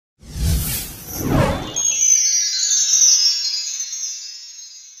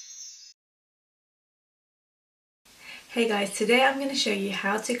Hey guys, today I'm going to show you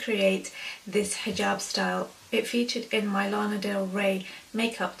how to create this hijab style. It featured in my Lana Del Rey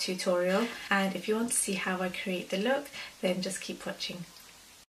makeup tutorial, and if you want to see how I create the look, then just keep watching.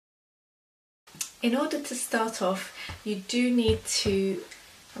 In order to start off, you do need to,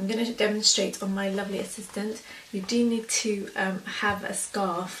 I'm going to demonstrate on my lovely assistant, you do need to have a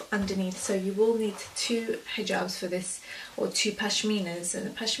scarf underneath, so you will need 2 hijabs for this, or 2 pashminas, and a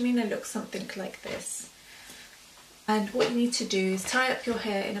pashmina looks something like this. And what you need to do is tie up your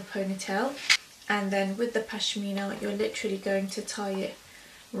hair in a ponytail, and then with the pashmina you're literally going to tie it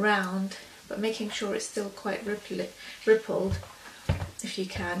round, but making sure it's still quite rippled if you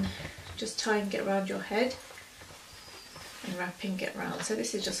can. Just tying it around your head and wrapping it round. So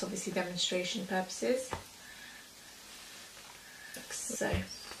this is just obviously demonstration purposes. So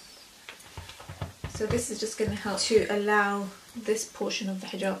this is just going to help to allow this portion of the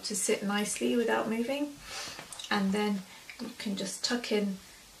hijab to sit nicely without moving. And then you can just tuck in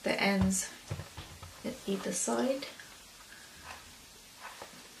the ends at either side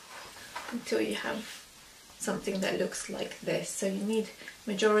until you have something that looks like this. So you need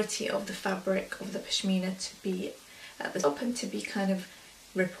majority of the fabric of the pashmina to be at the top and to be kind of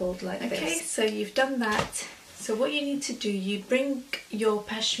rippled like this. Okay, so you've done that. So what you need to do, you bring your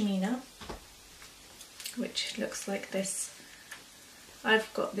pashmina, which looks like this.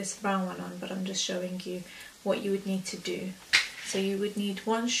 I've got this brown one on, but I'm just showing you what you would need to do. So you would need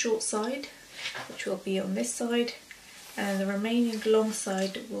one short side, which will be on this side, and the remaining long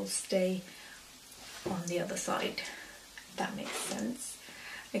side will stay on the other side, if that makes sense.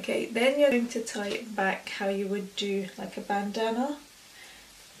 Okay, then you're going to tie it back how you would do like a bandana.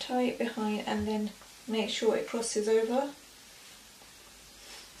 Tie it behind and then make sure it crosses over.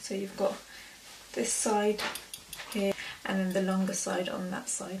 So you've got this side here and then the longer side on that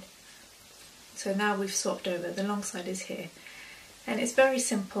side. So now we've swapped over, the long side is here. And it's very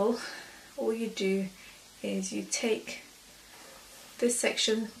simple. All you do is you take this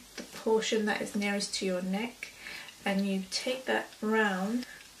section, the portion that is nearest to your neck, and you take that round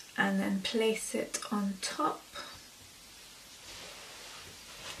and then place it on top.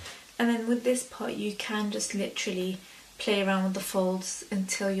 And then with this part you can just literally play around with the folds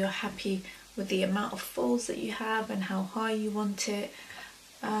until you're happy with the amount of folds that you have and how high you want it.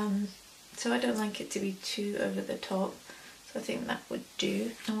 So I don't like it to be too over the top, so I think that would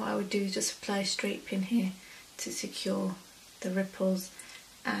do. And what I would do is just apply a straight pin here to secure the ripples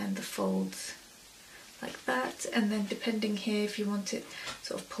and the folds like that. And then depending here, if you want it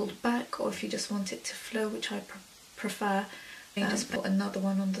sort of pulled back or if you just want it to flow, which I prefer, you just put another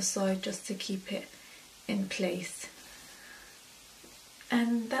one on the side just to keep it in place.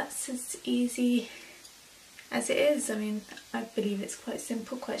 And that's as easy as it is. I mean, I believe it's quite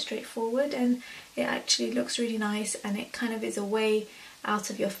simple, quite straightforward, and it actually looks really nice, and it kind of is a way out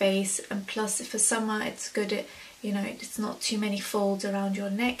of your face. And plus for summer it's good at, you know, it's not too many folds around your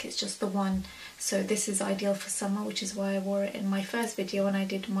neck, it's just the one. So this is ideal for summer, which is why I wore it in my first video when I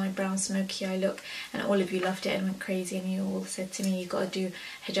did my brown smoky eye look, and all of you loved it and went crazy, and you all said to me you got to do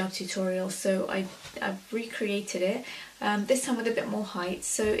hijab tutorial. So I've recreated it, this time with a bit more height.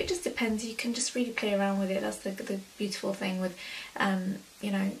 So it just depends, you can just really play around with it. That's the beautiful thing with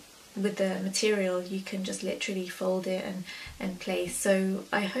you know, with the material, you can just literally fold it and play. So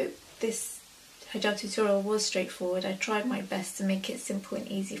I hope this hijab tutorial was straightforward. I tried my best to make it simple and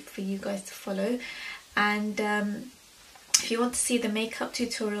easy for you guys to follow. And if you want to see the makeup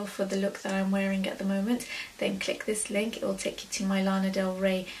tutorial for the look that I'm wearing at the moment, then click this link. It will take you to my Lana Del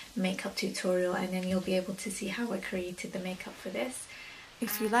Rey makeup tutorial, and then you'll be able to see how I created the makeup for this.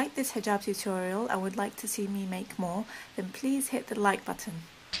 If you like this hijab tutorial and would like to see me make more, then please hit the like button.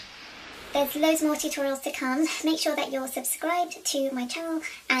 There's loads more tutorials to come. Make sure that you're subscribed to my channel,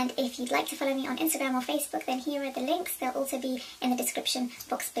 and if you'd like to follow me on Instagram or Facebook, then here are the links. They'll also be in the description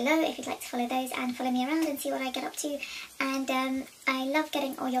box below if you'd like to follow those and follow me around and see what I get up to. And I love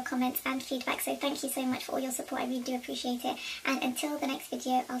getting all your comments and feedback, so thank you so much for all your support. I really do appreciate it. And until the next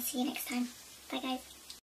video, I'll see you next time. Bye guys.